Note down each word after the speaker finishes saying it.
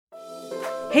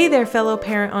Hey there, fellow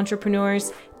parent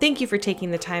entrepreneurs. Thank you for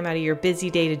taking the time out of your busy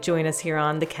day to join us here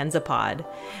on the Kenza Pod.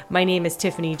 My name is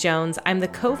Tiffany Jones. I'm the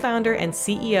co-founder and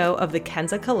CEO of the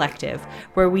Kenza Collective,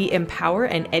 where we empower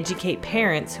and educate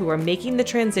parents who are making the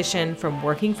transition from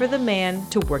working for the man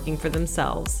to working for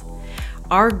themselves.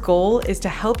 Our goal is to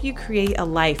help you create a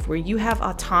life where you have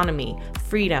autonomy,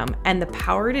 freedom, and the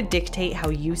power to dictate how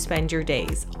you spend your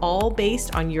days, all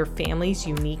based on your family's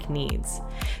unique needs.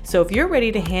 So if you're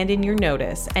ready to hand in your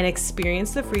notice and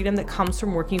experience the freedom that comes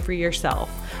from working for yourself,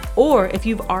 or if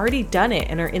you've already done it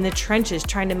and are in the trenches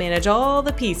trying to manage all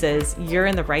the pieces, you're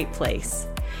in the right place.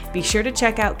 Be sure to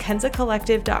check out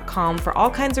kenzacollective.com for all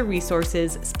kinds of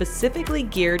resources specifically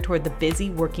geared toward the busy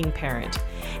working parent.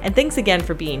 And thanks again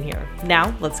for being here.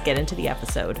 Now, let's get into the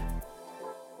episode.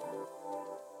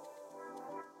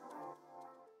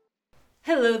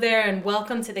 Hello there and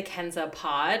welcome to the Kenza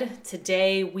Pod.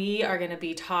 Today we are going to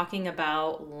be talking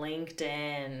about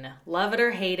LinkedIn. Love it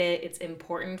or hate it, it's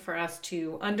important for us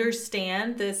to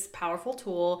understand this powerful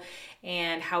tool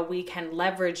and how we can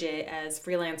leverage it as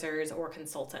freelancers or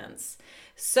consultants.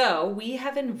 So we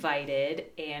have invited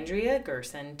Andrea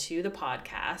Gerson to the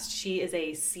podcast. She is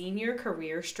a senior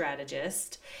career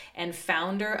strategist and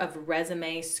founder of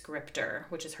Resume Scripter,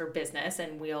 which is her business,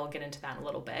 and we'll get into that in a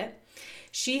little bit.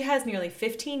 She has nearly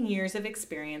 15 years of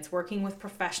experience working with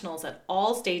professionals at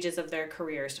all stages of their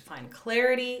careers to find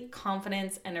clarity,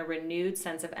 confidence, and a renewed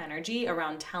sense of energy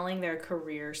around telling their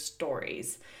career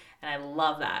stories. And I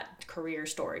love that, career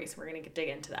stories. We're going to dig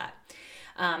into that.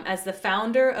 As the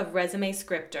founder of Resume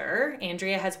Scripter,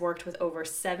 Andrea has worked with over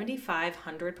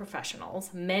 7,500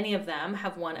 professionals. Many of them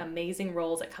have won amazing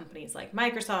roles at companies like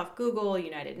Microsoft, Google,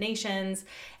 United Nations,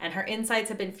 and her insights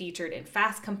have been featured in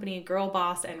Fast Company, Girl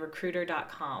Boss, and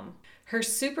Recruiter.com. Her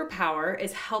superpower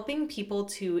is helping people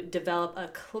to develop a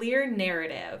clear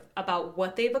narrative about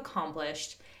what they've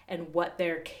accomplished and what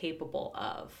they're capable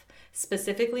of.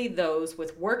 Specifically those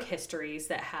with work histories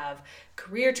that have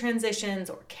career transitions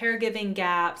or caregiving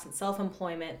gaps and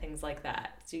self-employment, things like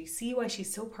that. So you see why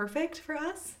she's so perfect for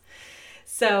us?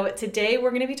 So today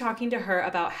we're going to be talking to her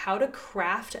about how to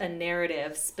craft a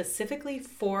narrative specifically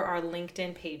for our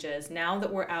LinkedIn pages now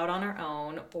that we're out on our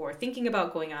own or thinking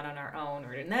about going out on our own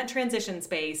or in that transition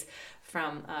space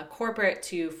from corporate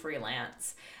to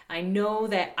freelance. I know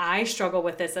that I struggle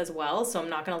with this as well, so I'm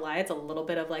not going to lie, it's a little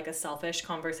bit of like a selfish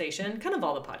conversation, kind of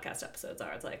all the podcast episodes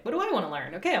are. It's like, what do I want to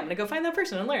learn? Okay, I'm going to go find that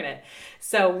person and learn it.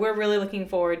 So we're really looking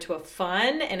forward to a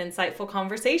fun and insightful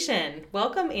conversation.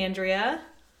 Welcome, Andrea.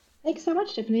 Thanks so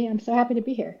much, Tiffany. I'm so happy to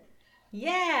be here.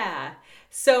 Yeah.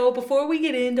 So before we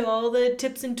get into all the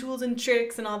tips and tools and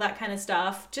tricks and all that kind of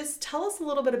stuff, just tell us a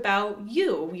little bit about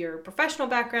you, your professional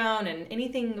background, and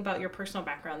anything about your personal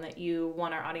background that you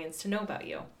want our audience to know about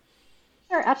you.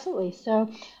 Sure, absolutely. So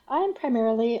I'm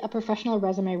primarily a professional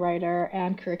resume writer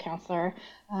and career counselor.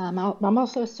 I'm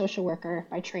also a social worker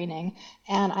by training,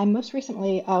 and I'm most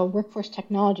recently a workforce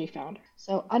technology founder.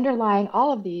 So underlying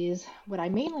all of these, what I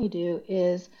mainly do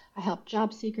is I help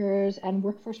job seekers and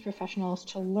workforce professionals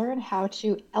to learn how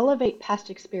to elevate past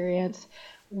experience,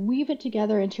 weave it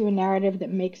together into a narrative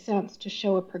that makes sense to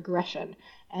show a progression.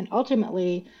 And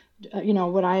ultimately,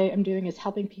 what I am doing is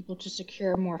helping people to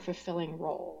secure more fulfilling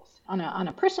roles. On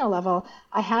a personal level,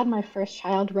 I had my first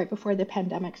child right before the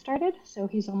pandemic started, so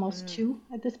he's almost 2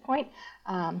 at this point.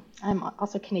 I'm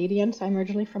also Canadian, so I'm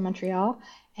originally from Montreal.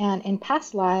 And in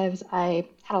past lives, I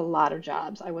had a lot of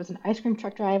jobs. I was an ice cream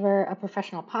truck driver, a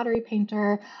professional pottery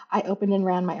painter. I opened and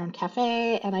ran my own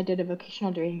cafe, and I did a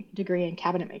vocational degree in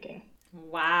cabinet making.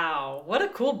 Wow, what a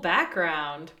cool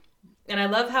background. And I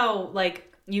love how,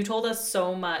 you told us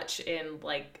so much in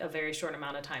a very short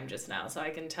amount of time just now. So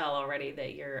I can tell already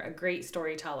that you're a great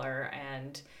storyteller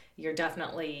and you're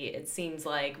definitely, it seems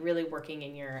like, really working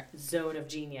in your zone of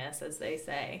genius, as they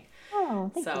say.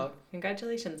 Oh, thank you.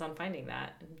 Congratulations on finding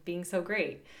that and being so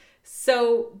great.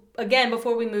 So again,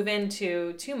 before we move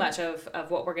into too much of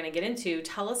what we're going to get into,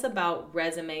 tell us about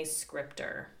Resume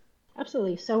Scripter.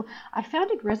 Absolutely. So I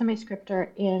founded Resume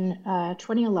Scripter in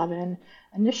 2011,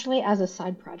 initially as a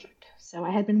side project. So I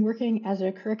had been working as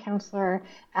a career counselor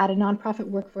at a nonprofit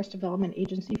workforce development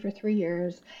agency for 3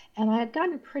 years, and I had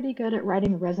gotten pretty good at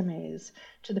writing resumes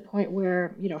to the point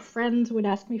where, friends would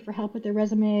ask me for help with their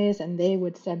resumes, and they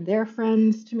would send their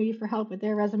friends to me for help with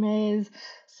their resumes.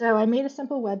 So I made a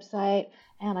simple website,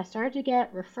 and I started to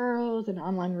get referrals and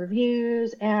online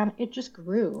reviews, and it just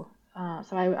grew.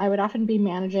 So I would often be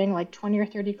managing like 20 or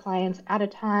 30 clients at a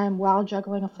time while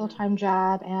juggling a full-time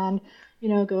job and,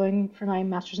 going for my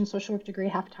master's in social work degree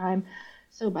half-time.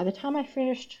 So by the time I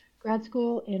finished grad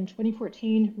school in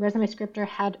 2014, Resume Scripter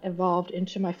had evolved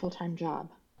into my full-time job.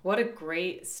 What a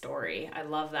great story. I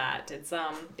love that.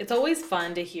 It's always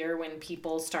fun to hear when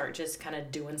people start just kind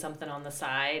of doing something on the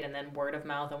side and then word of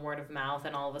mouth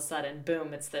and all of a sudden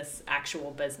boom, it's this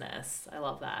actual business. I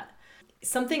love that.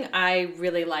 Something I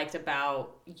really liked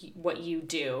about what you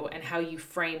do and how you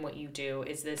frame what you do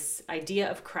is this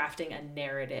idea of crafting a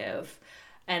narrative.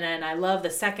 And then I love the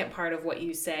second part of what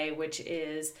you say, which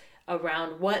is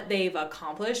around what they've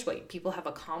accomplished, what people have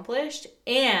accomplished,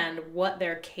 and what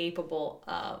they're capable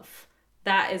of.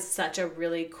 That is such a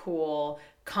really cool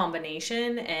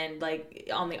combination. And like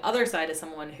on the other side is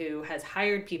someone who has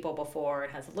hired people before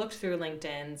and has looked through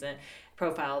LinkedIn's and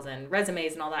profiles and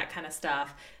resumes and all that kind of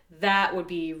stuff. That would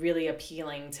be really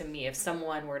appealing to me if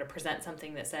someone were to present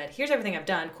something that said, here's everything I've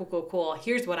done, cool, cool, cool.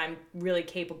 Here's what I'm really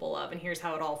capable of, and here's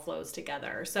how it all flows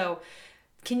together. So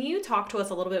can you talk to us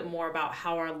a little bit more about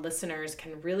how our listeners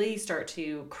can really start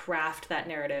to craft that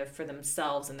narrative for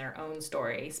themselves and their own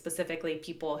story, specifically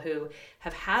people who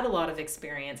have had a lot of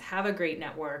experience, have a great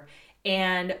network,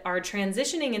 and are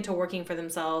transitioning into working for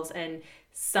themselves? And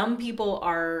some people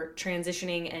are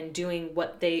transitioning and doing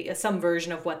some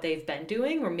version of what they've been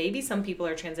doing, or maybe some people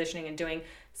are transitioning and doing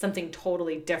something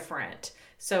totally different.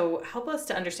 So help us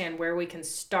to understand where we can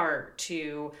start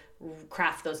to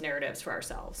craft those narratives for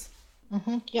ourselves.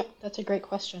 Yep, that's a great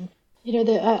question.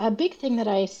 A big thing that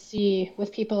I see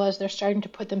with people as they're starting to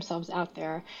put themselves out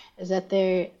there is that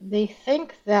they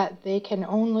think that they can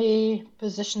only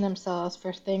position themselves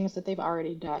for things that they've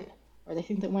already done, or they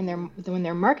think that when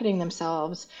they're marketing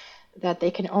themselves, that they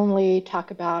can only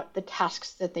talk about the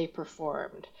tasks that they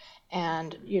performed.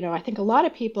 And I think a lot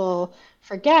of people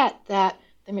forget that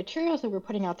the materials that we're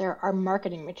putting out there are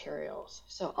marketing materials.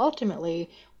 So ultimately,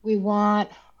 we want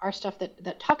our stuff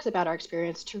that talks about our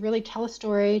experience to really tell a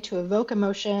story, to evoke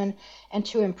emotion, and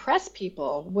to impress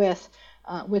people with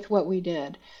what we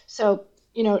did. So,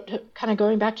 kind of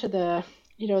going back to the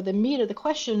meat of the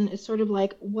question is sort of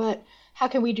like, how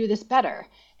can we do this better?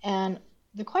 And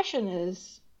the question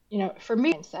is, for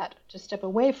me, mindset, to step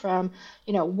away from,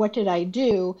 what did I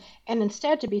do? And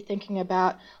instead to be thinking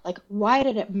about, like, why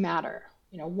did it matter?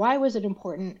 Why was it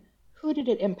important? Who did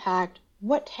it impact?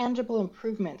 What tangible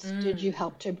improvements did you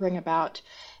help to bring about?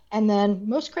 And then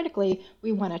most critically,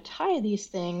 we want to tie these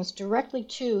things directly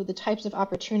to the types of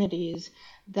opportunities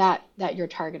that you're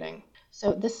targeting.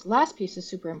 So this last piece is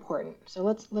super important. So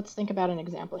let's think about an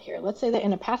example here. Let's say that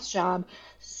in a past job,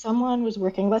 someone was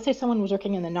working in the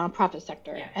nonprofit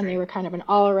sector, and they were kind of an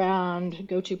all-around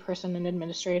go-to person and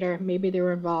administrator. Maybe they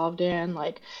were involved in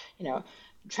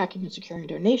tracking and securing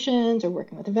donations, or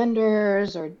working with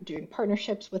vendors, or doing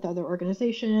partnerships with other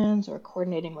organizations, or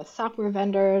coordinating with software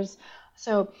vendors.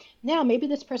 So now maybe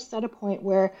this person's at a point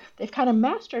where they've kind of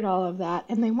mastered all of that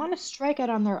and they want to strike out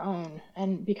on their own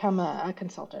and become a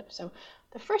consultant. So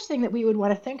the first thing that we would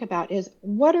want to think about is,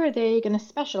 what are they going to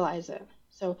specialize in?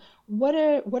 So what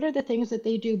are the things that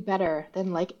they do better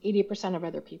than like 80% of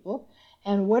other people?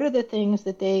 And what are the things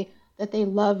that they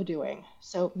love doing?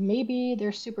 So maybe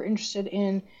they're super interested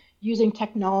in using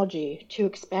technology to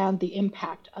expand the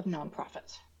impact of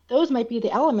nonprofits. Those might be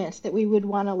the elements that we would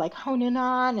want to like hone in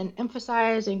on and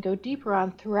emphasize and go deeper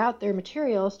on throughout their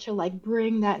materials to like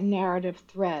bring that narrative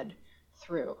thread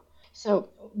through. So,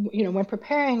 when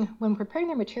preparing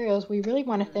their materials, we really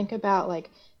want to think about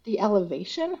like the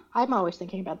elevation. I'm always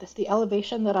thinking about this, the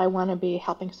elevation that I want to be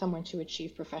helping someone to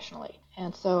achieve professionally.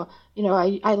 And so,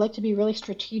 I like to be really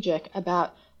strategic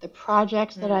about the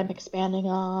projects that I'm expanding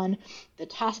on, the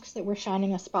tasks that we're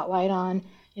shining a spotlight on.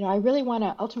 I really want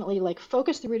to ultimately like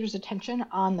focus the reader's attention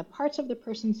on the parts of the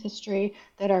person's history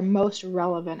that are most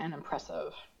relevant and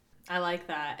impressive. I like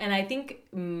that. And I think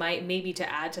maybe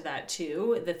to add to that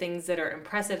too, the things that are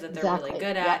impressive that they're really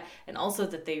good at, and also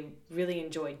that they really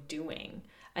enjoy doing.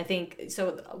 I think,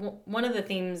 so one of the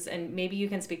themes, and maybe you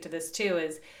can speak to this too,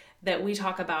 is that we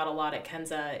talk about a lot at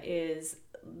Kenza is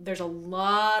there's a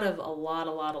lot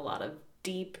of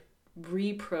deep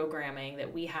reprogramming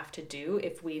that we have to do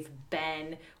if we've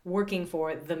been working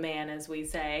for the man, as we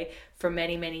say, for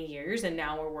many, many years, and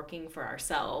now we're working for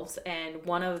ourselves. And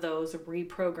one of those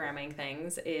reprogramming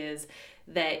things is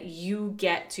that you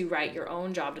get to write your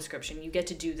own job description. You get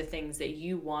to do the things that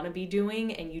you want to be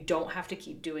doing, and you don't have to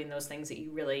keep doing those things that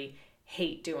you really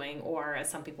hate doing. Or as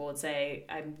some people would say,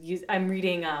 I'm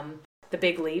reading The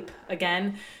Big Leap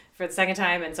again for the second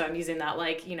time, and so I'm using that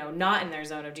not in their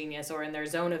zone of genius or in their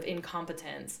zone of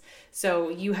incompetence. So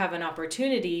you have an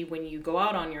opportunity when you go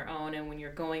out on your own and when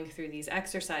you're going through these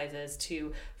exercises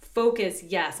to focus,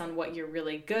 yes, on what you're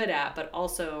really good at, but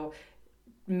also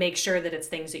make sure that it's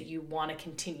things that you want to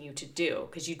continue to do,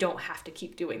 because you don't have to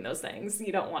keep doing those things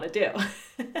you don't want to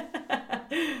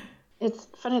do. It's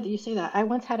funny that you say that. I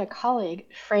once had a colleague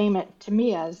frame it to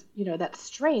me as, that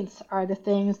strengths are the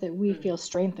things that we Mm. feel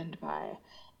strengthened by.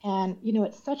 And,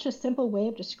 it's such a simple way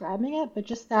of describing it, but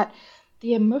just that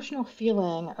the emotional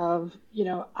feeling of,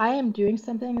 I am doing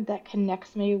something that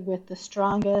connects me with the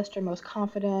strongest or most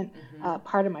confident Hmm.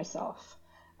 part of myself.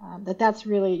 That's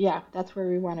really, yeah, that's where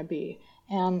we want to be.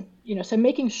 And, so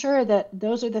making sure that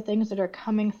those are the things that are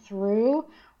coming through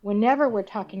whenever we're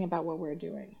talking about what we're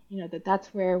doing, that's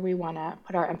where we want to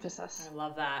put our I emphasis.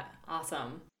 love that.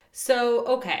 Awesome. So,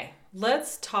 okay,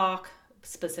 let's talk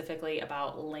specifically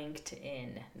about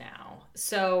LinkedIn now.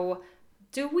 So,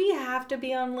 do we have to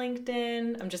be on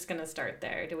LinkedIn? I'm just going to start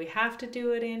there. Do we have to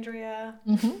do it, Andrea?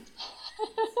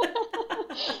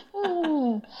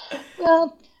 Hmm.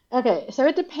 Well, okay, so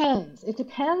it depends. It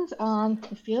depends on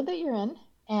the field that you're in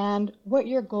and what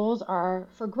your goals are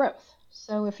for growth.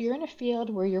 So if you're in a field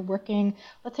where you're working,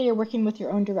 let's say you're working with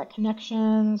your own direct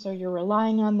connections or you're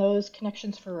relying on those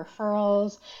connections for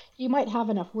referrals, you might have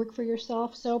enough work for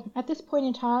yourself. So at this point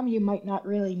in time, you might not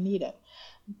really need it.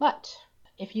 But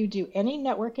if you do any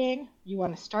networking, you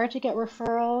want to start to get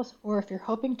referrals, or if you're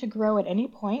hoping to grow at any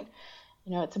point,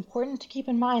 it's important to keep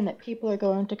in mind that people are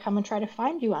going to come and try to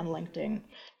find you on LinkedIn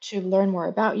to learn more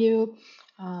about you,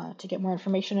 to get more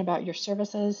information about your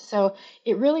services. So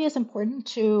it really is important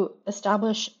to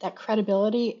establish that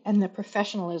credibility and the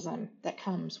professionalism that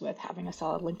comes with having a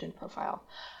solid LinkedIn profile.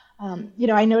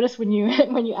 I noticed when you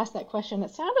when you asked that question,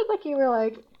 it sounded like you were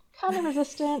like kind of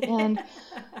resistant, and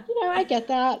I get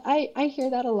that. I hear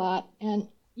that a lot, and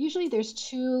usually there's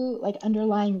two like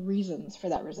underlying reasons for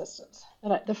that resistance.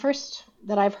 The first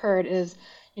that I've heard is,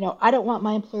 I don't want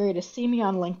my employer to see me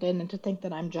on LinkedIn and to think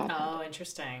that I'm job Oh, hunting.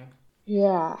 interesting.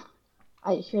 Yeah,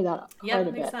 I hear that quite Yep,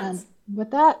 a makes bit. And sense.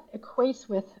 what that equates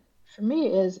with for me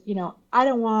is, I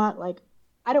don't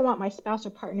want my spouse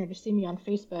or partner to see me on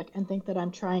Facebook and think that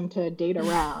I'm trying to date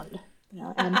around,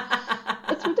 and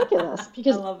it's ridiculous I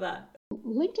because love that.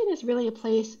 LinkedIn is really a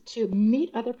place to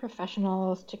meet other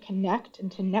professionals, to connect and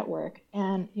to network,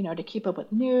 and to keep up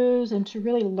with news and to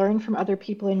really learn from other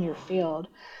people in your field.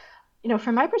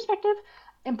 From my perspective,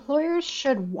 employers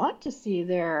should want to see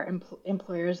their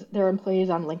employees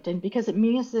on LinkedIn because it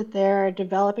means that they're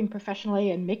developing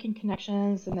professionally and making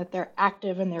connections and that they're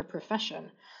active in their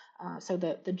profession. So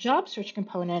the job search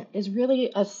component is really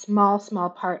a small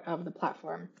part of the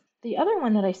platform. The other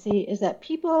one that I see is that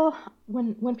people,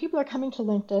 when people are coming to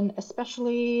LinkedIn,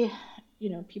 especially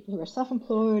people who are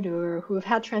self-employed or who have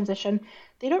had transition,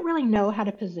 they don't really know how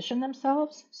to position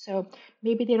themselves. So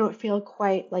maybe they don't feel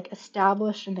quite like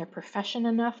established in their profession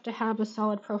enough to have a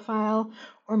solid profile,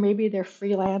 or maybe they're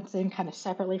freelancing kind of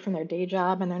separately from their day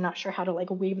job and they're not sure how to like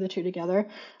weave the two together.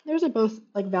 Those are both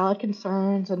like valid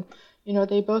concerns, and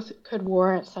they both could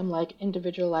warrant some like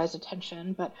individualized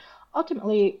attention, but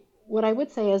ultimately what I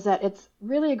would say is that it's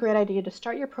really a great idea to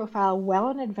start your profile well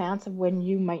in advance of when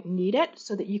you might need it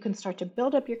so that you can start to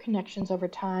build up your connections over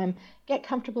time, get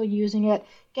comfortable using it,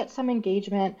 get some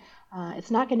engagement. It's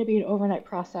not going to be an overnight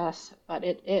process, but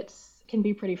it's can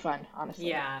be pretty fun, honestly.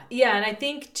 Yeah. Yeah. And I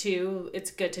think too,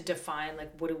 it's good to define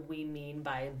like what do we mean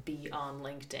by be on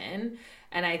LinkedIn.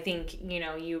 And I think,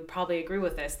 you probably agree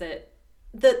with this that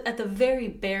at the very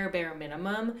bare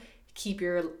minimum, keep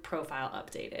your profile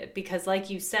updated. Because like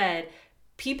you said,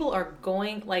 people are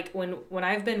going like when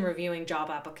I've been reviewing job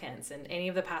applicants and any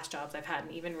of the past jobs I've had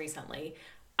and even recently,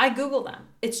 I Google them.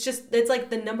 It's like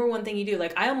the number one thing you do.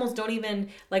 Like, I almost don't even,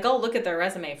 like, I'll look at their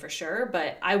resume for sure,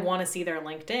 but I want to see their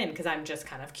LinkedIn because I'm just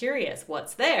kind of curious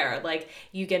what's there. Like,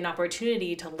 you get an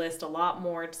opportunity to list a lot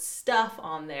more stuff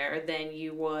on there than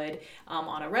you would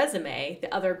on a resume.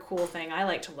 The other cool thing I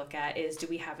like to look at is do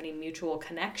we have any mutual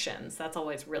connections? That's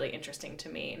always really interesting to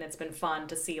me. And it's been fun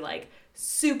to see, like,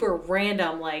 super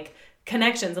random, like,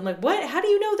 connections. I'm like, what? How do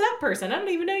you know that person? I don't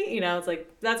even know you. It's like,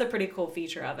 that's a pretty cool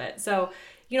feature of it. So,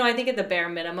 I think at the bare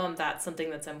minimum, that's something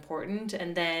that's important.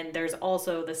 And then there's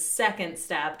also the second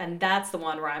step, and that's the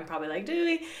one where I'm probably like, do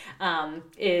we?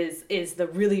 Is the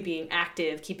really being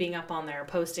active, keeping up on there,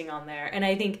 posting on there. And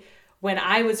I think when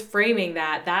I was framing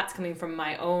that, that's coming from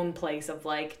my own place of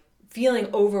like feeling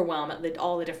overwhelmed at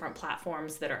all the different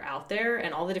platforms that are out there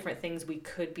and all the different things we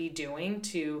could be doing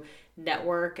to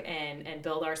network and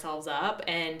build ourselves up.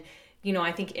 And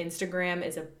I think Instagram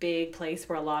is a big place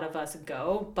where a lot of us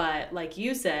go. But like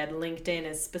you said, LinkedIn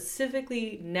is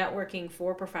specifically networking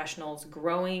for professionals,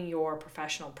 growing your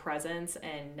professional presence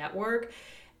and network.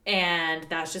 And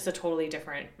that's just a totally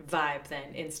different vibe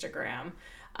than Instagram.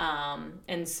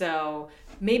 And so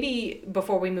maybe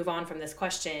before we move on from this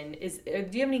question, do you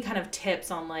have any kind of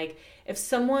tips on like, if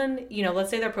someone, let's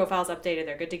say their profile's updated,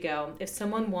 they're good to go. If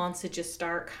someone wants to just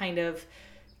start kind of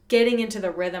getting into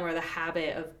the rhythm or the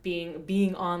habit of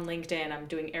being on LinkedIn, I'm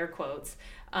doing air quotes,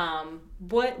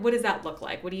 what does that look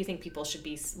like? What do you think people should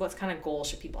be, what kind of goals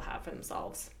should people have for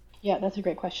themselves? Yeah, that's a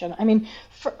great question. I mean,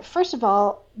 first of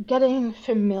all, getting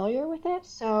familiar with it.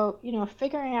 So,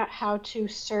 figuring out how to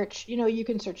search, you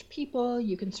can search people,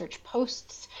 you can search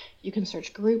posts, you can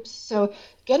search groups. So,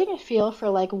 getting a feel for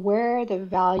like where the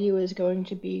value is going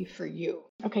to be for you.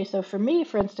 Okay, so for me,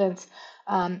 for instance,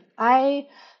 I'm a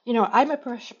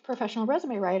professional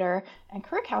resume writer and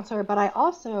career counselor, but I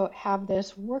also have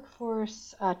this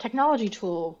workforce technology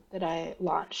tool that I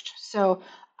launched. So,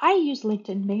 I use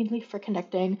LinkedIn mainly for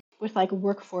connecting with like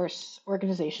workforce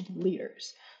organization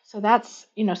leaders. So that's,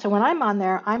 so when I'm on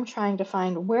there, I'm trying to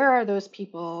find where are those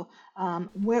people,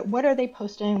 what are they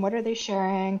posting, what are they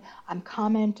sharing? I'm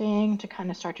commenting to kind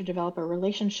of start to develop a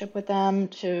relationship with them,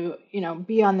 to,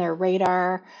 be on their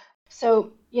radar.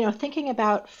 So, thinking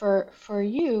about for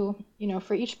you,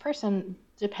 for each person,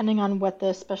 depending on what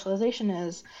the specialization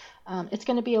is, it's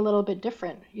going to be a little bit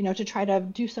different, to try to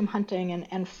do some hunting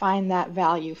and find that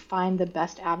value, find the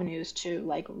best avenues to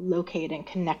like locate and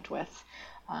connect with,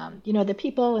 the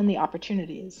people and the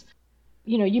opportunities.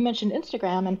 You mentioned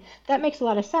Instagram, and that makes a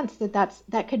lot of sense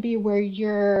that could be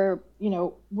where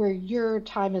where your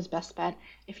time is best spent.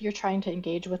 If you're trying to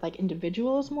engage with like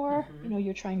individuals more,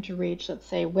 you're trying to reach, let's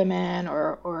say, women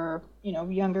or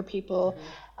younger people.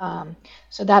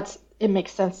 So it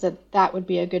makes sense that would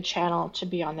be a good channel to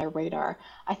be on their radar.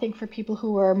 I think for people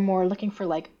who are more looking for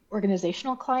like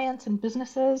organizational clients and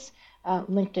businesses,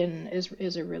 LinkedIn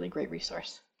is a really great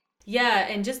resource. Yeah,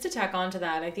 and just to tack on to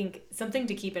that, I think something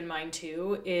to keep in mind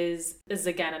too is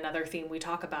again another theme we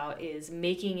talk about is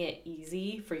making it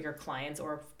easy for your clients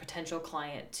or potential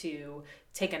client to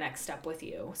take a next step with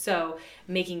you. So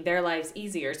making their lives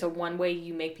easier. So one way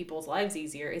you make people's lives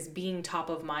easier is being top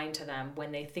of mind to them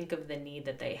when they think of the need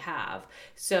that they have.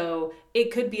 So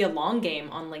it could be a long game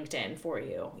on LinkedIn for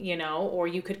you, or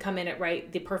you could come in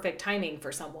at the perfect timing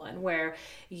for someone where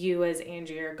you as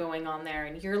Andrea are going on there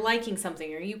and you're liking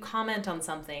something or you comment on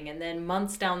something, and then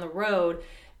months down the road,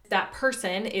 that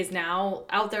person is now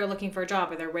out there looking for a job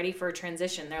or they're ready for a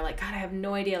transition. They're like, God, I have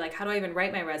no idea. Like, how do I even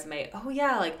write my resume? Oh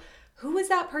yeah, like, who is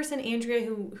that person, Andrea,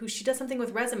 who she does something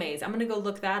with resumes? I'm going to go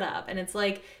look that up. And it's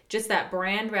like just that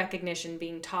brand recognition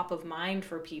being top of mind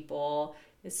for people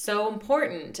is so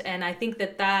important. And I think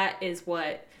that is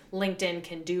what LinkedIn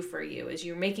can do for you, is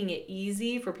you're making it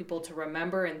easy for people to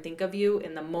remember and think of you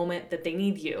in the moment that they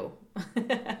need you.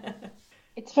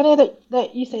 It's funny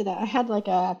that you say that. I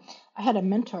had a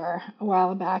mentor a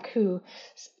while back who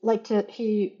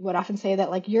he would often say that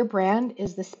like your brand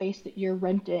is the space that you're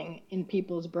renting in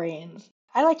people's brains.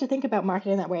 I like to think about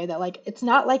marketing that way, that like it's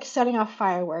not like setting off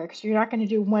fireworks. You're not going to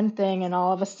do one thing and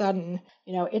all of a sudden,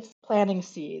 it's planting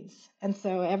seeds. And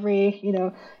so every,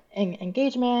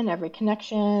 engagement, every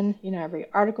connection, every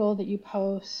article that you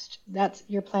post,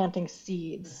 you're planting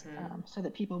seeds, so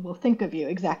that people will think of you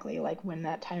exactly like when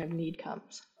that time of need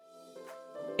comes.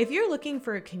 If you're looking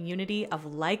for a community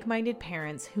of like-minded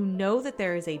parents who know that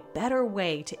there is a better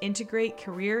way to integrate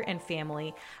career and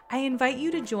family, I invite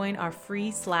you to join our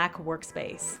free Slack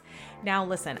workspace. Now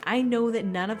listen, I know that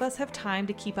none of us have time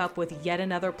to keep up with yet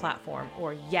another platform,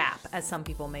 or YAP as some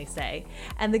people may say.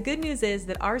 And the good news is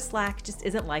that our Slack just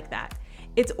isn't like that.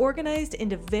 It's organized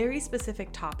into very specific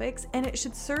topics, and it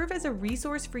should serve as a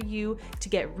resource for you to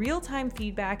get real-time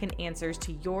feedback and answers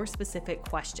to your specific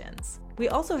questions. We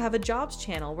also have a jobs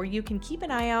channel where you can keep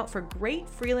an eye out for great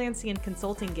freelancing and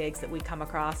consulting gigs that we come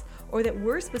across or that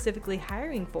we're specifically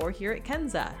hiring for here at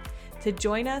Kenza. To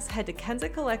join us, head to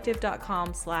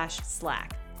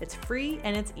kenzacollective.com/Slack. It's free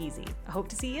and it's easy. I hope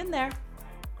to see you in there.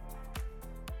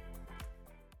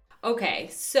 Okay,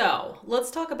 so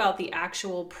let's talk about the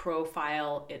actual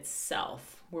profile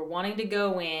itself. We're wanting to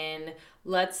go in.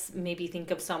 Let's maybe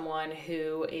think of someone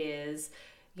who is,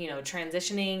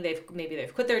 transitioning. They've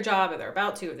quit their job, or they're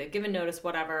about to, or they've given notice,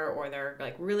 whatever, or they're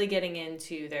like really getting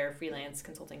into their freelance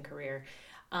consulting career.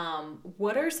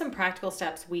 What are some practical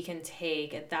steps we can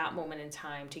take at that moment in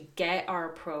time to get our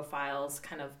profiles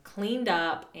kind of cleaned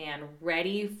up and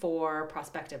ready for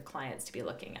prospective clients to be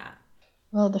looking at?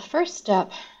 Well, the first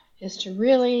step is to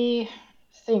really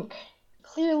think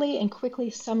clearly and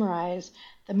quickly summarize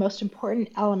the most important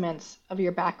elements of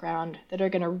your background that are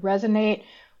going to resonate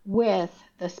with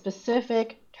the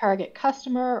specific target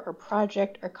customer or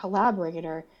project or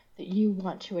collaborator that you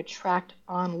want to attract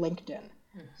on LinkedIn.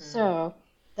 So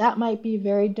that might be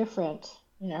very different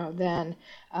than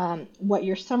what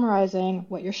you're summarizing,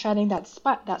 what you're shining that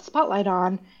spotlight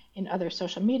on in other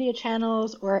social media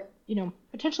channels, or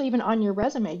potentially even on your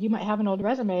resume. You might have an old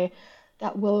resume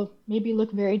that will maybe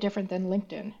look very different than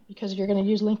LinkedIn, because you're going to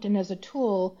use LinkedIn as a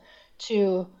tool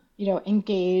to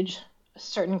engage a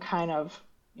certain kind of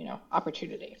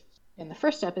opportunity. And the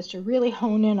first step is to really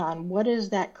hone in on what is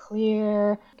that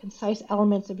clear, concise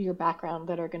elements of your background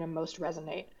that are going to most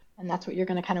resonate. And that's what you're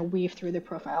going to kind of weave through the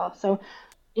profile. So,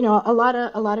 a lot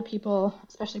of people,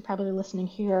 especially probably listening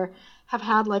here, have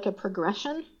had like a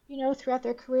progression, throughout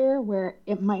their career where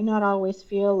it might not always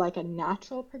feel like a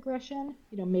natural progression.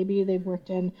 Maybe they've worked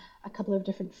in a couple of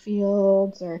different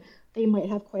fields, or they might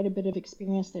have quite a bit of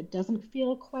experience that doesn't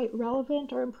feel quite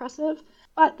relevant or impressive.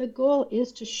 But the goal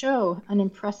is to show an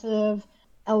impressive,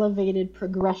 elevated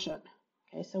progression.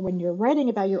 Okay, so when you're writing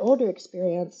about your older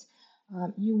experience,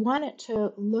 you want it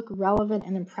to look relevant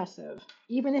and impressive,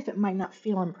 even if it might not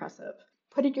feel impressive.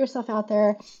 Putting yourself out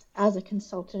there as a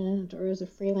consultant or as a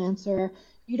freelancer,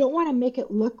 you don't want to make it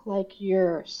look like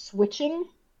you're switching.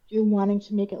 You're wanting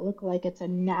to make it look like it's a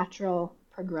natural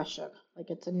progression, like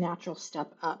it's a natural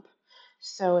step up.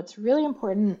 So it's really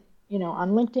important,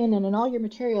 on LinkedIn and in all your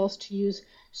materials, to use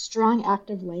strong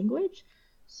active language.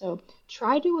 So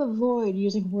try to avoid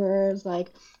using words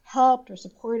like helped or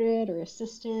supported or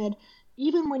assisted.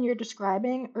 Even when you're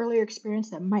describing earlier experience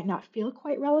that might not feel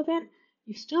quite relevant,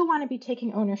 you still want to be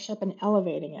taking ownership and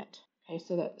elevating it, okay,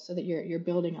 so that you're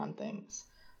building on things.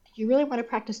 You really want to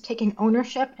practice taking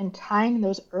ownership and tying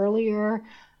those earlier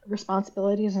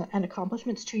responsibilities and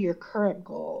accomplishments to your current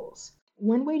goals.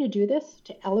 One way to do this,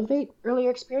 to elevate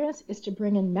earlier experience, is to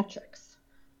bring in metrics.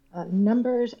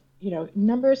 Numbers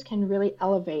can really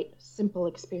elevate simple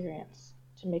experience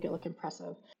to make it look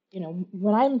impressive.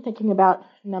 When I'm thinking about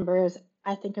numbers,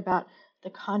 I think about the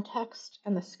context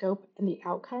and the scope and the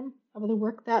outcome of the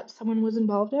work that someone was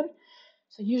involved in.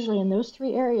 So usually in those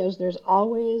three areas, there's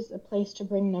always a place to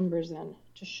bring numbers in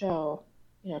to show,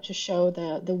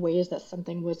 the ways that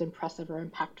something was impressive or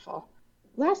impactful.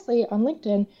 Lastly, on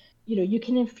LinkedIn, you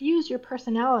can infuse your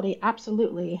personality,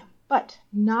 absolutely, but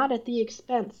not at the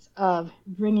expense of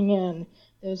bringing in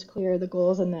the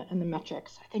goals and the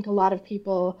metrics. I think a lot of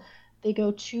people, they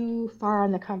go too far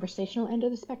on the conversational end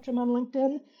of the spectrum on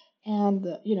LinkedIn, and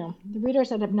the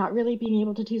readers end up not really being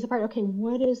able to tease apart, okay,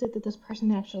 what is it that this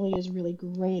person actually is really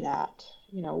great at?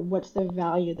 What's the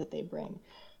value that they bring?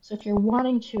 So if you're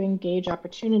wanting to engage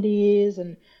opportunities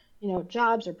and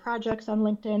jobs or projects on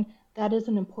LinkedIn, that is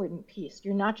an important piece.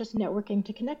 You're not just networking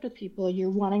to connect with people, you're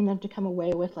wanting them to come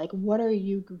away with like, what are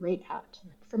you great at?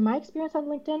 From my experience on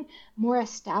LinkedIn, more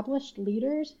established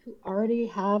leaders who already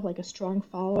have like a strong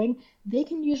following, they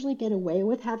can usually get away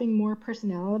with having more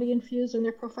personality infused in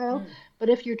their profile. But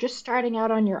if you're just starting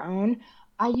out on your own,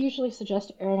 I usually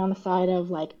suggest erring on the side of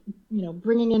like,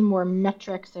 bringing in more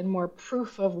metrics and more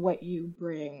proof of what you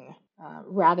bring,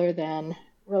 rather than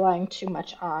relying too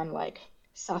much on like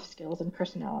soft skills and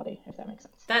personality, if that makes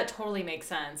sense. That totally makes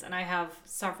sense. And I have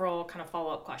several kind of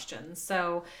follow-up questions.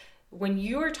 So when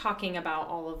you're talking about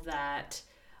all of that,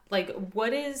 like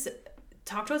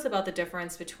talk to us about the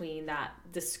difference between that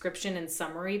description and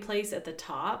summary place at the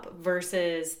top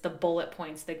versus the bullet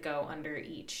points that go under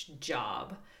each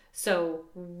job. So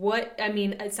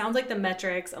it sounds like the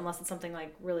metrics, unless it's something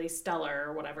like really stellar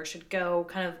or whatever, should go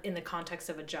kind of in the context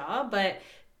of a job. But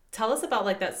tell us about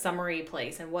like that summary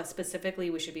place and what specifically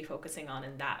we should be focusing on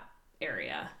in that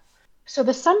area. So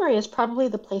the summary is probably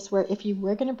the place where if you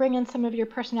were going to bring in some of your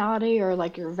personality or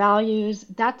like your values,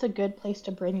 that's a good place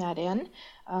to bring that in.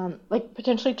 Like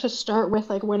potentially to start with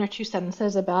like one or two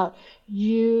sentences about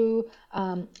you,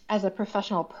 as a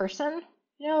professional person,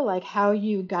 like how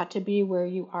you got to be where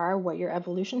you are, what your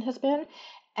evolution has been,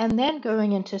 and then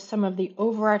going into some of the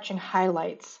overarching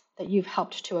highlights that you've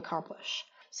helped to accomplish.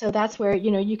 So that's where,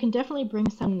 you can definitely bring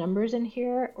some numbers in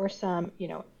here, or some,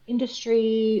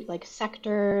 industry, like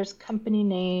sectors, company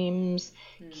names,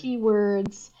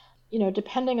 keywords,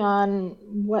 depending on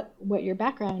what your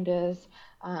background is,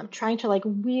 trying to like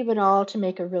weave it all to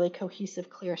make a really cohesive,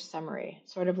 clear summary.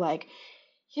 Sort of like,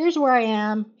 here's where I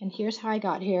am, and here's how I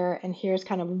got here, and here's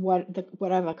kind of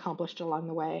what I've accomplished along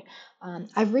the way.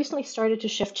 I've recently started to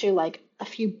shift to like a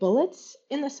few bullets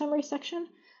in the summary section.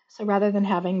 So rather than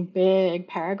having big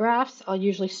paragraphs, I'll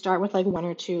usually start with like one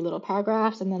or two little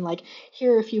paragraphs, and then like,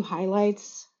 here are a few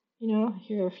highlights,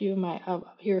 here are a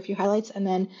few highlights, and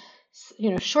then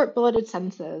short bulleted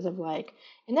sentences of like,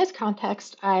 in this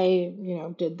context, I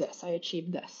did this, I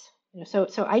achieved this. So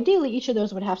ideally each of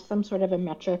those would have some sort of a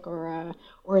metric or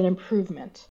an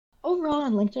improvement. Overall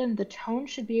on LinkedIn, the tone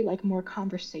should be like more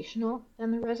conversational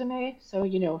than the resume. So,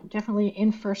 definitely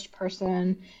in first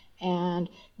person and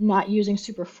not using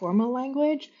super formal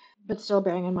language, but still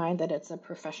bearing in mind that it's a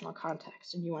professional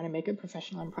context and you want to make a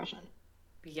professional impression.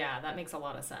 Yeah, that makes a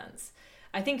lot of sense.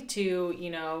 I think too,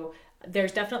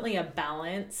 there's definitely a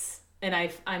balance, and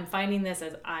I'm finding this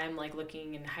as I'm like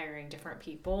looking and hiring different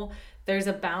people. There's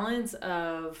a balance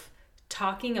of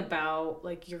talking about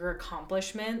like your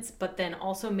accomplishments, but then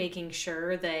also making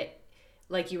sure that,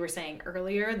 like you were saying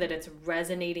earlier, that it's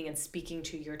resonating and speaking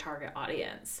to your target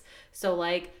audience. So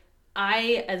like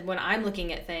as when I'm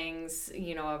looking at things,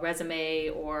 a resume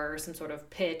or some sort of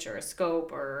pitch or a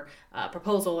scope or a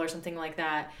proposal or something like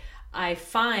that, I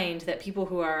find that people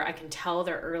I can tell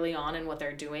they're early on in what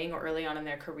they're doing or early on in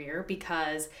their career,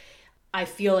 because I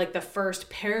feel like the first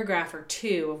paragraph or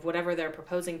two of whatever they're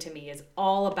proposing to me is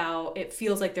all about, it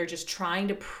feels like they're just trying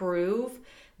to prove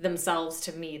themselves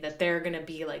to me that they're going to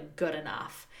be like good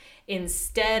enough,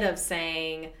 instead of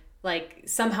saying, like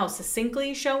somehow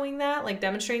succinctly showing that, like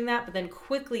demonstrating that, but then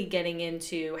quickly getting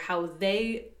into how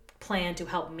they plan to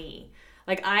help me.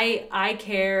 Like I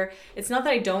care. It's not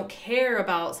that I don't care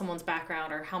about someone's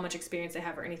background or how much experience they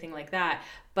have or anything like that,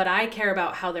 but I care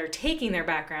about how they're taking their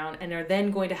background and are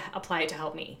then going to apply it to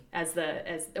help me as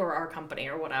or our company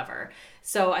or whatever.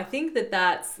 So I think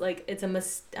that's like, it's a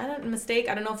mistake.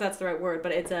 I don't know if that's the right word,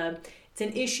 but it's an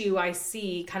issue I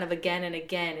see kind of again and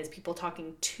again, is people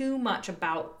talking too much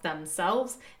about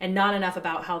themselves and not enough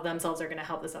about how themselves are going to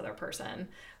help this other person.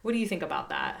 What do you think about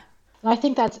that? And I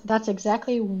think that's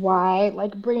exactly why,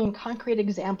 like, bringing concrete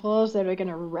examples that are going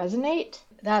to resonate,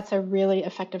 that's a really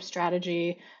effective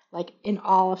strategy, like in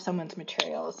all of someone's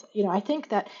materials. I think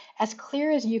that as clear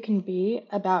as you can be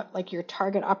about like your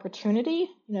target opportunity,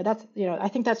 I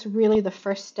think that's really the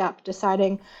first step,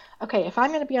 deciding, okay, if I'm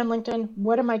going to be on LinkedIn,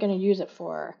 what am I going to use it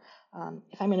for?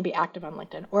 If I'm going to be active on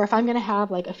LinkedIn, or if I'm going to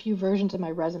have like a few versions of my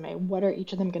resume, what are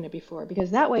each of them going to be for?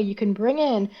 Because that way you can bring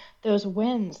in those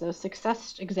wins, those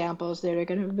success examples that are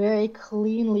going to very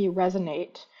cleanly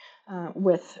resonate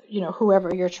with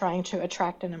whoever you're trying to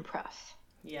attract and impress.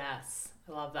 Yes,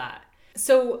 I love that.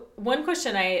 So one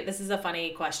question, this is a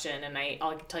funny question, and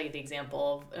I'll tell you the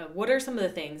example of what are some of the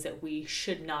things that we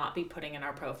should not be putting in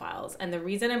our profiles. And the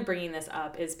reason I'm bringing this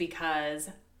up is because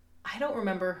I don't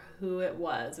remember who it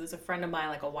was. It was a friend of mine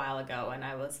like a while ago, and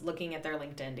I was looking at their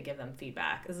LinkedIn to give them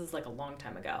feedback. This is like a long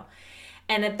time ago.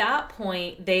 And at that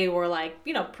point, they were like,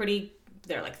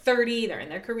 they're like 30, they're in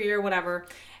their career, whatever.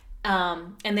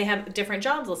 And they have different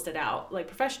jobs listed out, like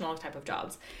professional type of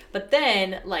jobs. But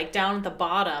then, like down at the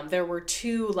bottom, there were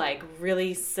two like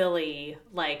really silly,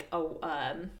 like a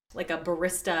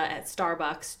barista at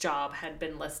Starbucks job had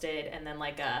been listed, and then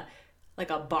like a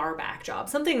bar back job,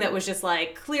 something that was just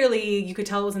like, clearly you could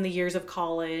tell it was in the years of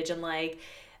college, and like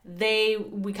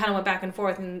we kind of went back and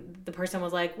forth, and the person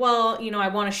was like, well, I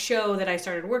want to show that I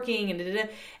started working and da-da-da.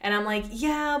 And I'm like,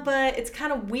 yeah, but it's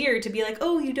kind of weird to be like,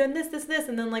 oh, you've done this,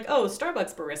 and then like, oh,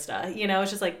 Starbucks barista,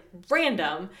 it's just like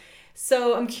random.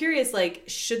 So I'm curious, like,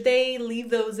 should they leave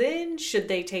those in? Should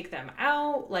they take them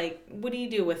out? Like, what do you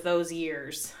do with those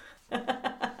years?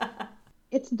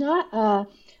 It's not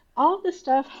all of this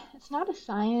stuff, it's not a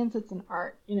science, it's an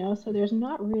art, so there's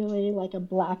not really like a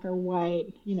black or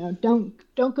white,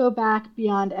 don't go back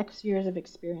beyond X years of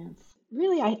experience.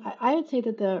 Really, I would say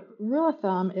that the rule of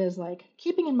thumb is like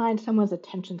keeping in mind someone's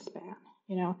attention span.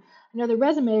 I know the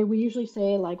resume, we usually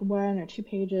say like 1 or 2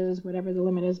 pages, whatever the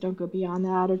limit is, don't go beyond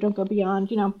that, or don't go beyond,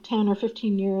 10 or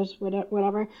 15 years,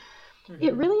 whatever. Mm-hmm.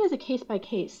 It really is a case by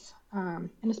case. And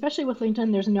especially with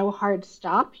LinkedIn, there's no hard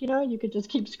stop, you could just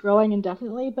keep scrolling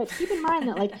indefinitely, but keep in mind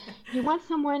that like you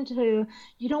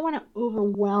don't want to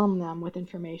overwhelm them with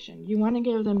information. You want to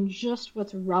give them just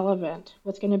what's relevant,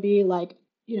 what's going to be like,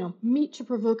 meet to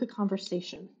provoke a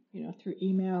conversation, through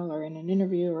email or in an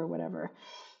interview or whatever.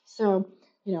 So,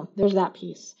 there's that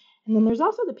piece. And then there's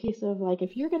also the piece of like,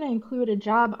 if you're going to include a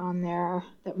job on there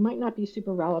that might not be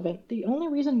super relevant, the only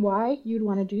reason why you'd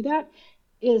want to do that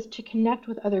is to connect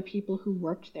with other people who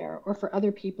worked there, or for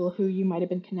other people who you might have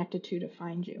been connected to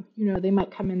find you. They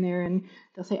might come in there and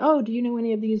they'll say, oh, do you know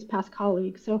any of these past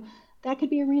colleagues? So that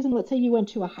could be a reason. Let's say you went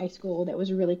to a high school that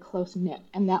was really close knit,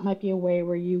 and that might be a way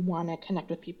where you want to connect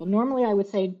with people. Normally, I would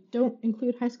say don't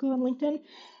include high school on LinkedIn,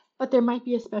 but there might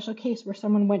be a special case where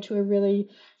someone went to a really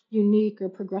unique or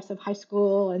progressive high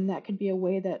school, and that could be a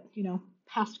way that,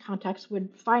 past contacts would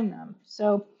find them.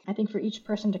 So I think for each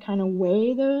person to kind of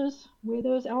weigh those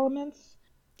elements.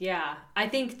 Yeah, I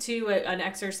think too, an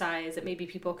exercise that maybe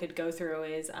people could go through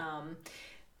is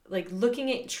like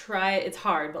it's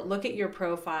hard, but look at your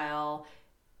profile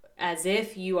as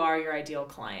if you are your ideal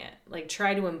client. Like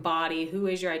try to embody who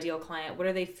is your ideal client, what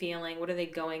are they feeling, what are they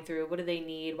going through, what do they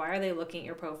need, why are they looking at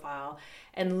your profile,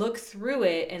 and look through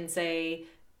it and say,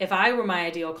 if I were my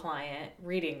ideal client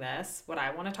reading this, would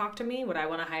I want to talk to me? Would I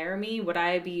want to hire me? Would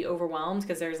I be overwhelmed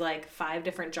because there's like 5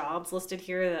 different jobs listed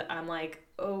here that I'm like,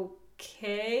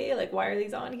 okay, like why are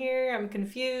these on here? I'm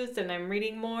confused and I'm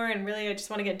reading more and really I just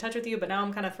want to get in touch with you, but now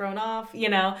I'm kind of thrown off,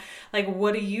 like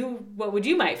what would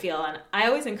you might feel? And I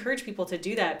always encourage people to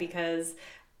do that because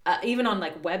even on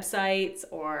like websites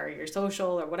or your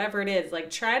social or whatever it is,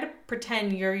 like try to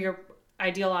pretend you're your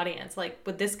ideal audience. Like,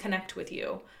 would this connect with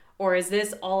you? Or is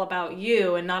this all about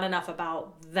you and not enough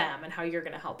about them and how you're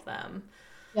going to help them?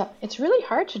 Yeah, it's really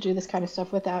hard to do this kind of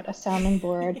stuff without a sounding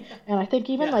board. Yeah. And I think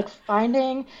even like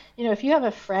finding, if you have a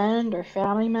friend or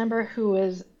family member who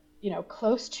is,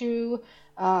 close to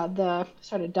the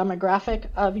sort of demographic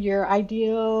of your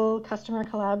ideal customer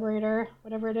collaborator,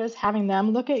 whatever it is, having them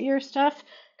look at your stuff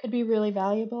could be really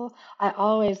valuable.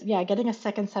 Getting a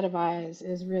second set of eyes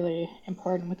is really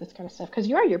important with this kind of stuff because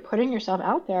you're putting yourself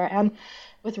out there. And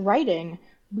with writing,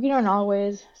 we don't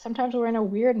always, sometimes we're in a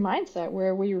weird mindset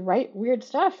where we write weird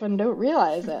stuff and don't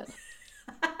realize it.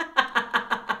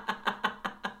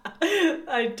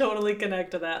 I totally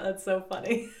connect to that. That's so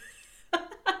funny.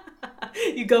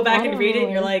 You go back and read it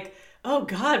and you're like, oh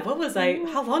God,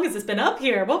 how long has this been up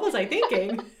here? What was I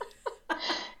thinking?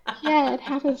 Yeah, it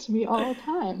happens to me all the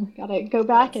time. Gotta go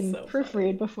back and so proofread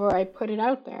funny. before I put it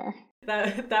out there.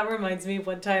 That reminds me,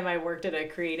 one time I worked at a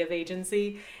creative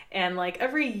agency, and like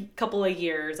every couple of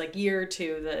years, like year or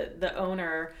two, the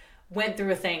owner went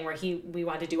through a thing where we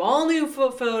wanted to do all new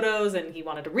photos and he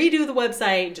wanted to redo the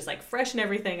website and just like freshen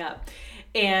everything up.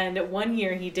 And one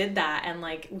year he did that, and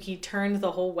like he turned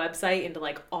the whole website into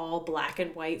like all black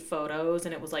and white photos,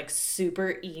 and it was like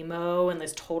super emo and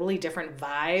this totally different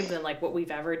vibe than like what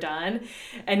we've ever done.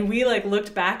 And we like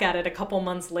looked back at it a couple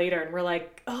months later and we're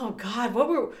like, oh God,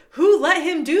 who let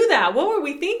him do that? What were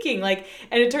we thinking? Like,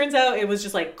 and it turns out it was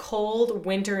just like cold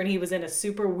winter and he was in a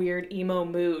super weird emo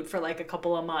mood for like a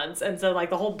couple of months. And so like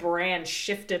the whole brand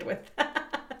shifted with that.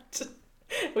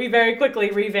 We very quickly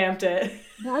revamped it.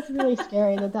 That's really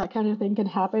scary that kind of thing can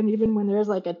happen even when there's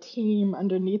like a team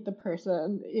underneath the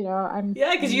person.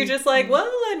 Yeah, because you're just like, well,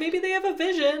 maybe they have a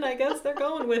vision. I guess they're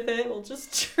going with it. We'll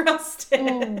just trust it.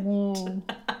 Oh, man.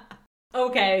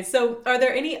 Okay, so are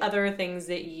there any other things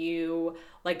that you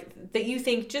like that you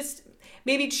think just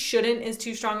maybe shouldn't is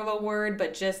too strong of a word,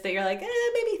 but just that you're like,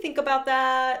 maybe think about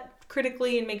that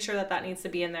critically and make sure that needs to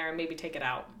be in there and maybe take it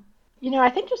out?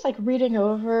 I think just like reading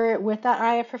over it with that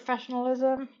eye of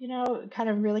professionalism, kind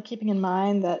of really keeping in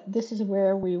mind that this is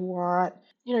where we want,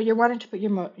 you're wanting to put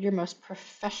your most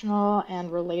professional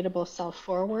and relatable self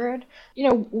forward.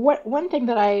 One thing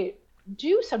that I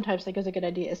do sometimes think is a good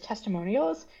idea is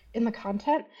testimonials in the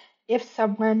content. If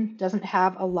someone doesn't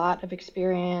have a lot of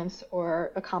experience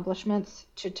or accomplishments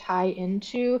to tie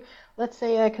into, let's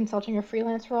say, a consulting or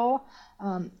freelance role,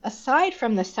 aside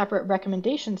from the separate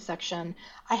recommendations section,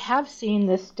 I have seen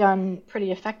this done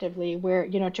pretty effectively where,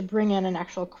 to bring in an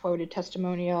actual quoted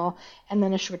testimonial and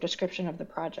then a short description of the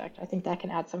project. I think that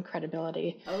can add some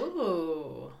credibility.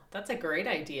 Oh, that's a great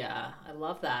idea. I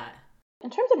love that. In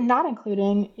terms of not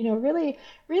including, really,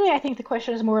 I think the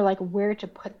question is more like where to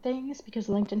put things because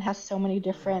LinkedIn has so many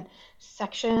different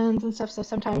sections and stuff. So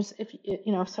sometimes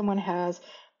if someone has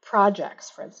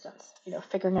projects, for instance,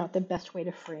 figuring out the best way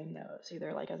to frame those,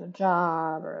 either like as a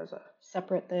job or as a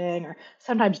separate thing, or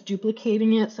sometimes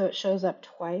duplicating it so it shows up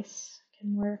twice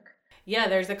can work. Yeah,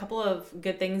 there's a couple of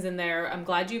good things in there. I'm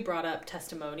glad you brought up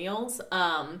testimonials.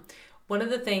 One of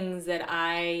the things that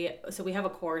so we have a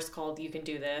course called You Can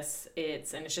Do This.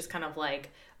 It's just kind of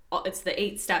like, it's the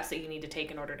 8 steps that you need to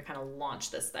take in order to kind of launch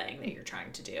this thing that you're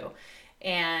trying to do.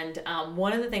 And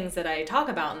one of the things that I talk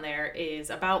about in there is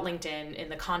about LinkedIn in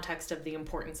the context of the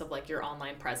importance of like your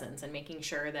online presence and making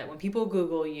sure that when people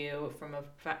Google you from a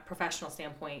professional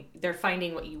standpoint, they're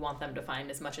finding what you want them to find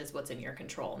as much as what's in your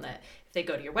control. And that if they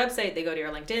go to your website, they go to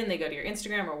your LinkedIn, they go to your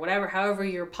Instagram or whatever, however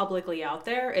you're publicly out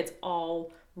there, it's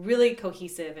all really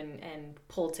cohesive and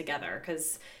pulled together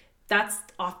because that's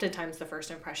oftentimes the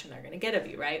first impression they're going to get of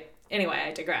you, right? Anyway,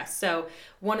 I digress. So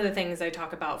one of the things I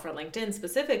talk about for LinkedIn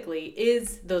specifically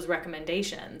is those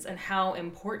recommendations and how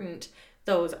important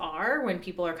those are when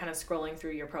people are kind of scrolling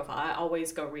through your profile. I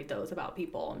always go read those about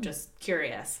people. I'm just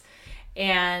curious.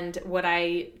 And what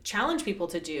I challenge people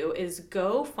to do is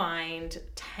go find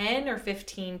 10 or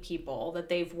 15 people that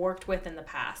they've worked with in the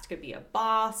past. It could be a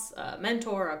boss, a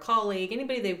mentor, a colleague,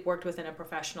 anybody they've worked with in a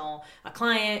professional, a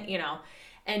client,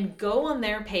 and go on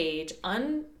their page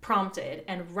unprompted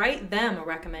and write them a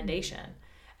recommendation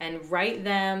and write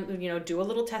them, do a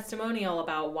little testimonial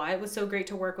about why it was so great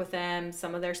to work with them,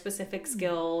 some of their specific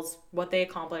skills, what they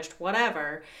accomplished,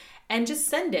 whatever, and just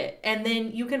send it. And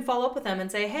then you can follow up with them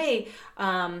and say, hey,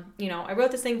 I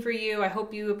wrote this thing for you. I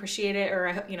hope you appreciate it. Or,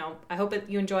 I hope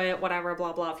you enjoy it, whatever,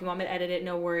 blah, blah. If you want me to edit it,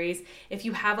 no worries. If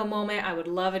you have a moment, I would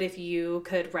love it if you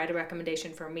could write a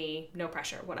recommendation for me. No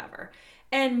pressure, whatever.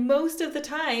 And most of the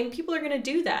time, people are going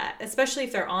to do that, especially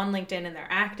if they're on LinkedIn and they're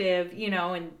active,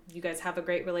 and you guys have a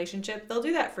great relationship. They'll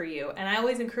do that for you. And I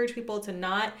always encourage people to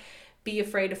not be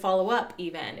afraid to follow up.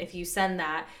 Even if you send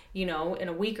that, in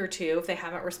a week or two, if they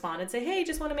haven't responded, say, hey,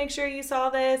 just want to make sure you saw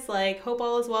this, like, hope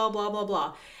all is well, blah, blah,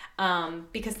 blah.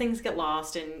 Because things get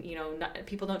lost and,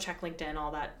 people don't check LinkedIn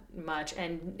all that much,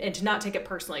 and to not take it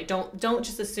personally. Don't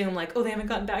just assume like, oh, they haven't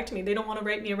gotten back to me, they don't want to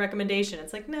write me a recommendation.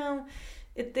 It's like, no,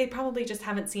 they probably just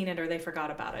haven't seen it or they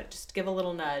forgot about it. Just give a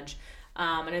little nudge.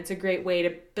 And it's a great way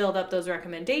to build up those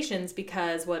recommendations,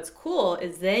 because what's cool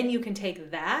is then you can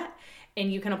take that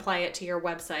and you can apply it to your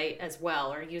website as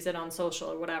well, or use it on social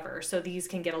or whatever. So these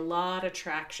can get a lot of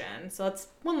traction. So that's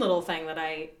one little thing that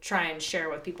I try and share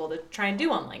with people to try and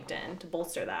do on LinkedIn to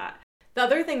bolster that. The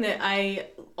other thing that I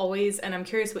always, and I'm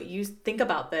curious what you think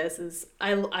about this, is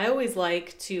I always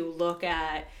like to look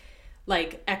at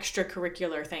like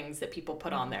extracurricular things that people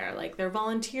put on there, like their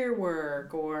volunteer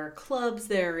work or clubs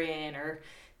they're in or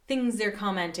things they're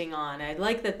commenting on. I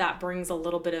like that brings a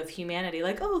little bit of humanity.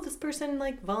 Like, oh, this person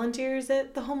like volunteers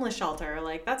at the homeless shelter.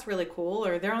 Like, that's really cool.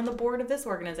 Or they're on the board of this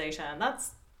organization.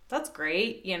 That's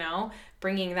great.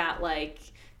 Bringing that like,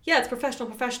 yeah, it's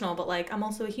professional, but like, I'm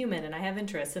also a human and I have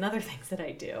interests and other things that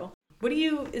I do.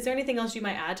 Is there anything else you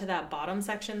might add to that bottom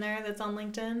section there that's on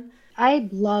LinkedIn? I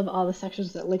love all the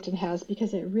sections that LinkedIn has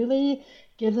because it really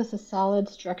gives us a solid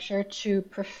structure to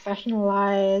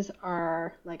professionalize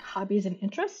our like hobbies and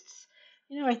interests.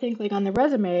 I think like on the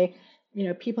resume,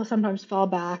 people sometimes fall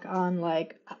back on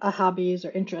like a hobbies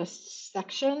or interests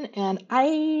section, and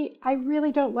I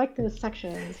really don't like those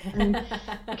sections, and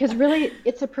because really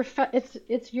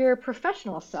it's your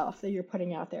professional self that you're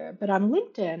putting out there. But on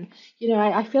LinkedIn,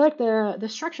 I feel like the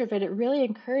structure of it really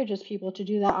encourages people to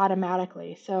do that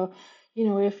automatically. So,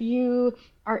 if you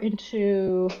are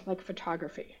into like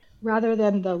photography, rather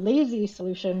than the lazy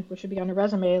solution, which would be on a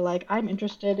resume, like I'm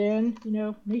interested in,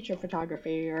 nature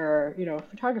photography or,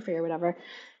 photography or whatever,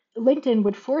 LinkedIn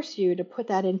would force you to put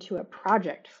that into a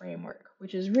project framework,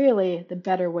 which is really the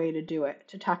better way to do it,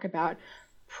 to talk about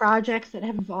projects that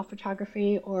have involved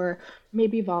photography, or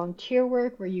maybe volunteer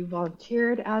work where you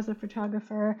volunteered as a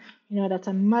photographer. That's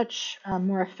a much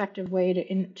more effective way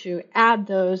to add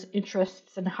those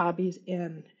interests and hobbies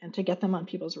in and to get them on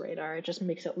people's radar. It just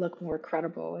makes it look more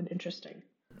credible and interesting.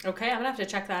 Okay, I'm gonna have to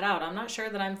check that out. I'm not sure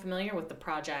that I'm familiar with the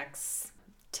projects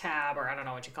tab, or I don't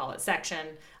know what you call it, section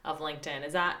of LinkedIn.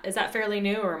 Is that fairly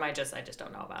new, or I just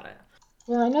don't know about it?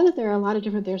 Well, I know that there are a lot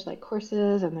of there's like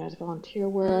courses and there's volunteer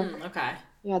work. Okay.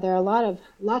 Yeah, there are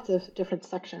lots of different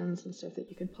sections and stuff that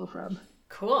you can pull from.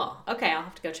 Cool. Okay, I'll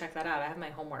have to go check that out. I have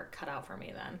my homework cut out for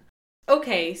me then.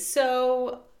 Okay,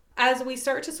 so as we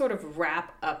start to sort of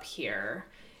wrap up here,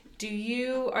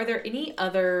 are there any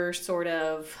other sort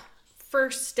of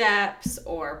first steps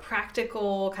or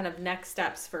practical kind of next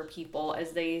steps for people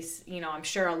as they, I'm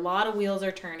sure a lot of wheels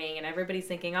are turning and everybody's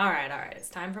thinking, all right, it's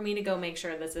time for me to go make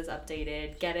sure this is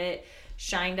updated, get it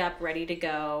shined up, ready to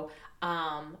go.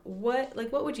 What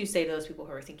would you say to those people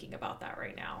who are thinking about that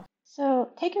right now? So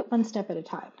take it one step at a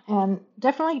time, and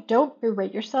definitely don't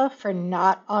berate yourself for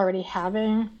not already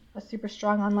having a super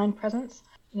strong online presence.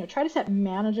 Try to set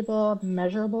manageable,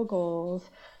 measurable goals.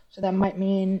 So that might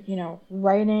mean,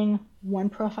 writing one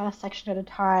profile section at a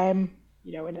time,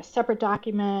 in a separate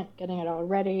document, getting it all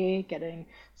ready, getting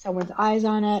someone's eyes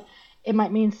on it. It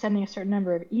might mean sending a certain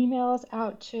number of emails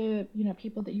out to,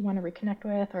 people that you want to reconnect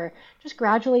with, or just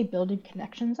gradually building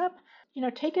connections up.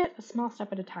 Take it a small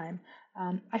step at a time.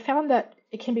 I found that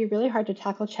it can be really hard to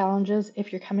tackle challenges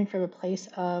if you're coming from a place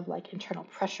of like internal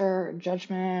pressure or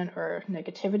judgment or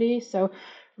negativity. So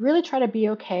really try to be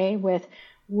okay with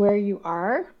where you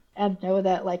are and know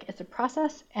that like it's a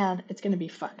process and it's going to be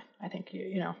fun. I think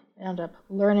you end up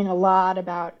learning a lot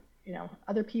about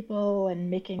other people and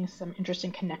making some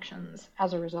interesting connections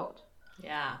as a result.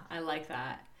 Yeah, I like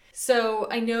that. So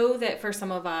I know that for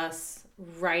some of us,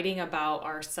 writing about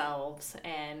ourselves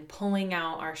and pulling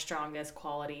out our strongest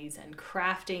qualities and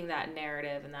crafting that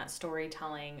narrative and that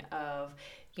storytelling of,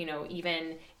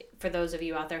 even for those of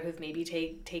you out there who've maybe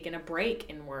taken a break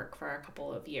in work for a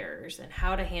couple of years, and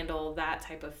how to handle that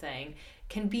type of thing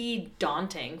can be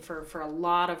daunting for a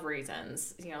lot of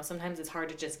reasons. Sometimes it's hard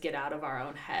to just get out of our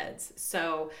own heads.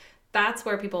 So that's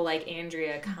where people like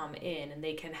Andrea come in, and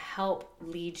they can help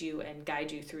lead you and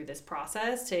guide you through this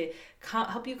process to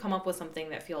help you come up with something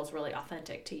that feels really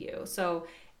authentic to you. So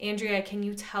Andrea, can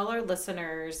you tell our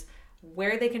listeners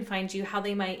where they can find you, how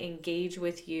they might engage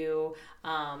with you,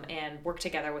 and work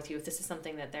together with you if this is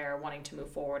something that they're wanting to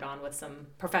move forward on with some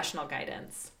professional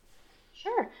guidance?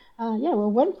 Sure. Yeah,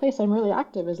 well, one place I'm really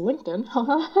active is LinkedIn.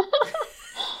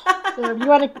 So if you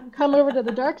want to come over to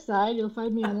the dark side, you'll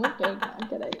find me on LinkedIn. No, I'm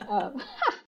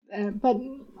kidding. But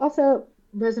also,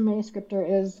 Resume Scripter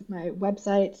is my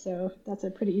website, so that's a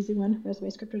pretty easy one,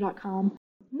 resumescripter.com.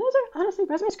 And those are, honestly,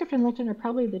 Resume Scripter and LinkedIn are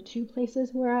probably the two places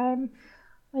where I'm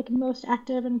like most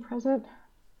active and present.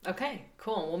 Okay,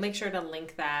 cool. We'll make sure to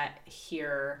link that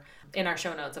here in our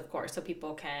show notes, of course, so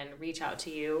people can reach out to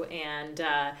you, and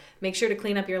make sure to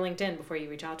clean up your LinkedIn before you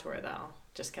reach out to her, though.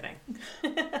 Just kidding.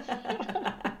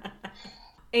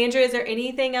 Andrea, is there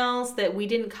anything else that we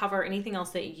didn't cover, anything else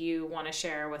that you want to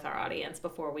share with our audience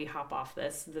before we hop off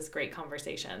this great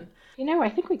conversation? I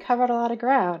think we covered a lot of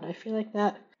ground. I think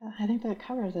that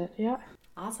covers it. Yeah.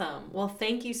 Awesome. Well,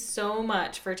 thank you so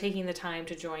much for taking the time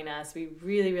to join us. We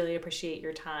really, really appreciate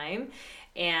your time.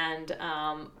 And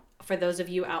for those of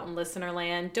you out in listener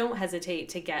land, don't hesitate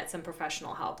to get some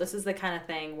professional help. This is the kind of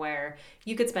thing where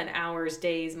you could spend hours,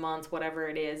 days, months, whatever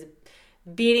it is,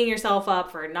 beating yourself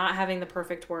up for not having the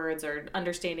perfect words or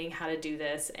understanding how to do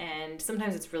this. And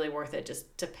sometimes it's really worth it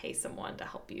just to pay someone to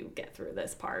help you get through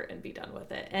this part and be done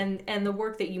with it. And the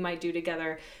work that you might do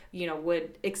together,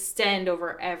 would extend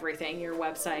over everything, your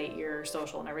website, your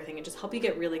social and everything, and just help you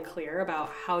get really clear about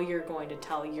how you're going to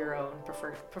tell your own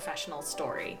professional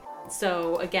story.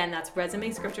 So again, that's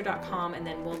resumescripter.com, and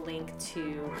then we'll link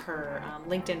to her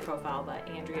LinkedIn profile, but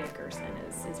Andrea Gerson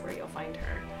is where you'll find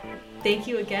her. Thank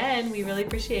you again. We really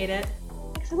appreciate it.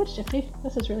 Thanks so much, Gypsy.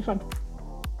 This was really fun.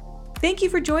 Thank you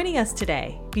for joining us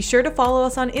today. Be sure to follow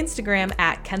us on Instagram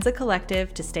at Kenza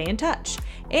Collective to stay in touch.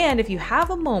 And if you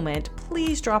have a moment,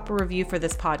 please drop a review for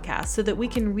this podcast so that we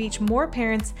can reach more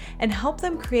parents and help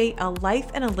them create a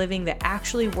life and a living that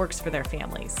actually works for their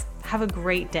families. Have a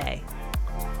great day.